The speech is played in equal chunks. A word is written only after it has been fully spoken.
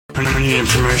need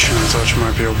information. I thought you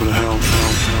might be able to help.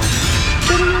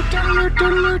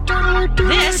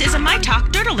 This is a My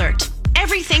Talk Dirt Alert.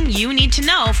 Everything you need to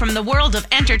know from the world of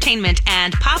entertainment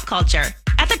and pop culture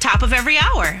at the top of every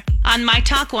hour on My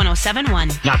Talk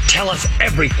 107.1. Now tell us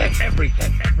everything.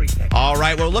 All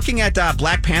right, we're looking at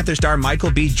Black Panther star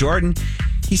Michael B. Jordan.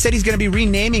 He said he's going to be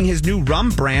renaming his new rum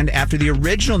brand after the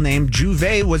original name,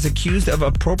 Juve, was accused of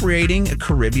appropriating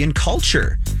Caribbean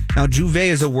culture. Now, Juve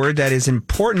is a word that is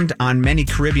important on many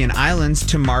Caribbean islands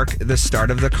to mark the start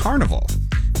of the carnival.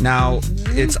 Now,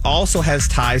 it also has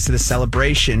ties to the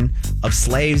celebration of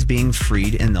slaves being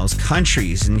freed in those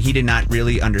countries. And he did not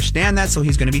really understand that, so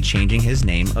he's going to be changing his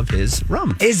name of his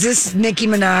rum. Is this Nicki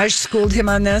Minaj schooled him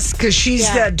on this? Because she's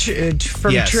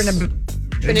from Yes.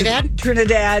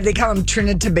 Trinidad. They call them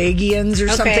Trinidad-Tobagians or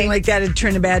something like that at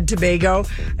Trinidad Tobago.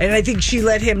 And I think she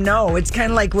let him know. It's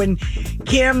kind of like when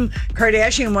Kim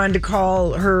Kardashian wanted to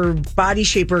call her body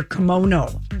shaper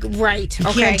kimono. Right. You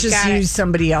can't just use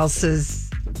somebody else's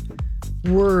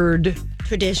word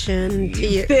tradition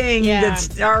thing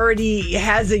that's already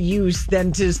has a use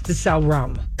than just to sell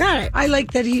rum. Got it. I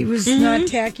like that he was not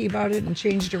tacky about it and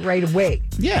changed it right away.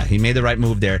 Yeah, he made the right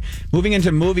move there. Moving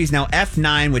into movies now,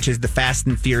 F9, which is the Fast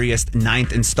and Furious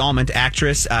 9th installment,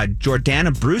 actress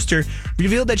Jordana Brewster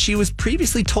revealed that she was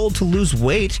previously told to lose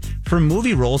weight for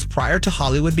movie roles prior to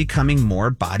Hollywood becoming more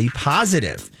body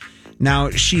positive.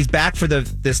 Now, she's back for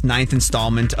this 9th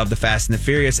installment of The Fast and the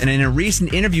Furious, and in a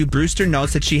recent interview, Brewster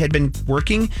notes that she had been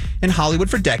working in Hollywood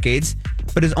for decades,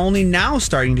 but is only now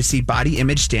starting to see body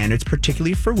image standards,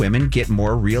 particularly for women, get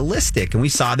more realistic. And we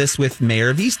saw this with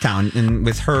Mayor of Easttown, and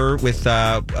with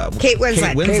Kate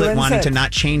Winslet wanting to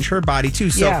not change her body too.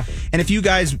 So, and if you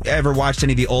guys ever watched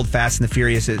any of the old Fast and the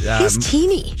Furious, she's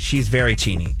teeny. She's very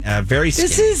teeny, very skinny.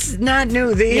 This is not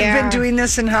new. They have been doing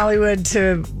this in Hollywood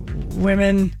to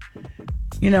women.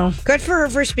 You know, good for her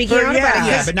for speaking out about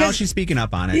it. Yeah, but now she's speaking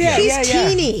up on it. She's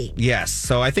teeny. Yes,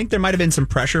 so I think there might have been some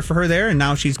pressure for her there, and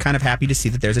now she's kind of happy to see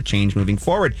that there's a change moving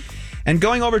forward. And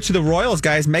going over to the royals,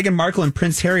 guys, Meghan Markle and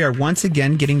Prince Harry are once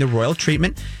again getting the royal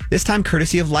treatment, this time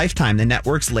courtesy of Lifetime. The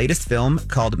network's latest film,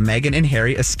 called Meghan and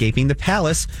Harry Escaping the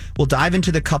Palace, will dive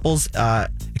into the couple's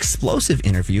explosive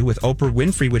interview with Oprah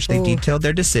Winfrey, which they detailed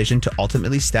their decision to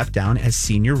ultimately step down as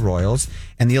senior royals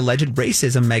and the alleged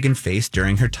racism Meghan faced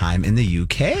during her time in the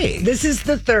UK. This is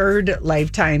the third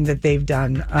Lifetime that they've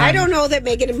done. I don't know that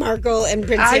Meghan Markle and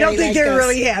Prince Harry I don't think they're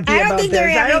really happy about this.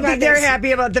 I don't think they're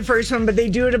happy about the first one, but they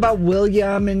do it about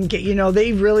William, and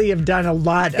they really have done a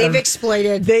lot. They've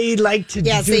exploited. They like to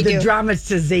do the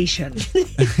dramatization.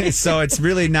 So it's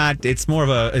really not. It's more of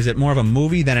a. Is it more of a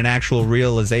movie than an actual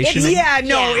realization?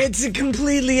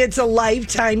 It's a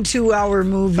Lifetime 2-hour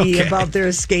movie about their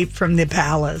escape from the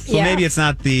palace. So maybe it's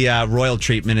not the royal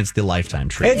treatment; it's the Lifetime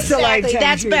treatment. It's the Lifetime.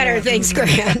 That's treatment. better. Thanks,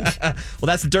 Grant. Well,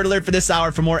 that's the Dirt Alert for this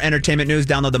hour. For more entertainment news,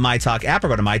 download the My Talk app or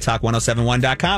go to mytalk1071.com.